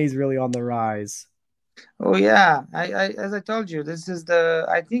Polish MMA is really on the rise. Oh yeah, as I told you, this is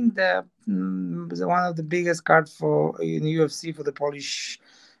I think one of the biggest cards for in UFC for the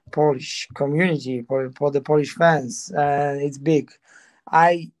Polish community for the Polish fans, and it's big.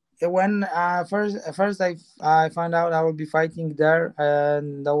 I when first I found out I would be fighting there,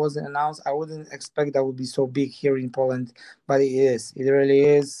 and that wasn't announced. I wouldn't expect that would be so big here in Poland, but it is. It really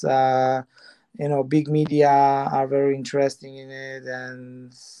is. Big media are very interesting in it,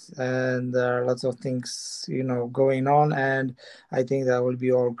 and there are lots of things going on, and I think that will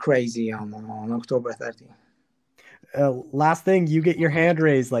be all crazy on October 30th. Last thing, you get your hand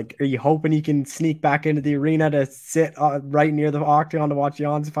raised. Like, are you hoping you can sneak back into the arena to sit right near the octagon to watch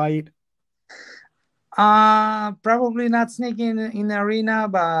Jan's fight? Probably not sneaking in the arena,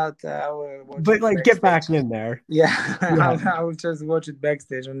 but but like get back in there. Yeah, I will just watch it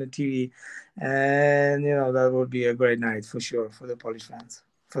backstage on the TV, and that would be a great night for sure for the Polish fans,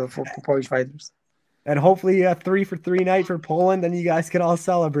 for Polish fighters. And hopefully a 3-for-3 night for Poland, then you guys can all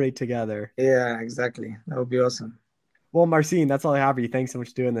celebrate together. Yeah, exactly. That would be awesome. Well, Marcin, that's all I have for you. Thanks so much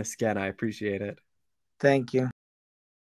for doing this again. I appreciate it. Thank you.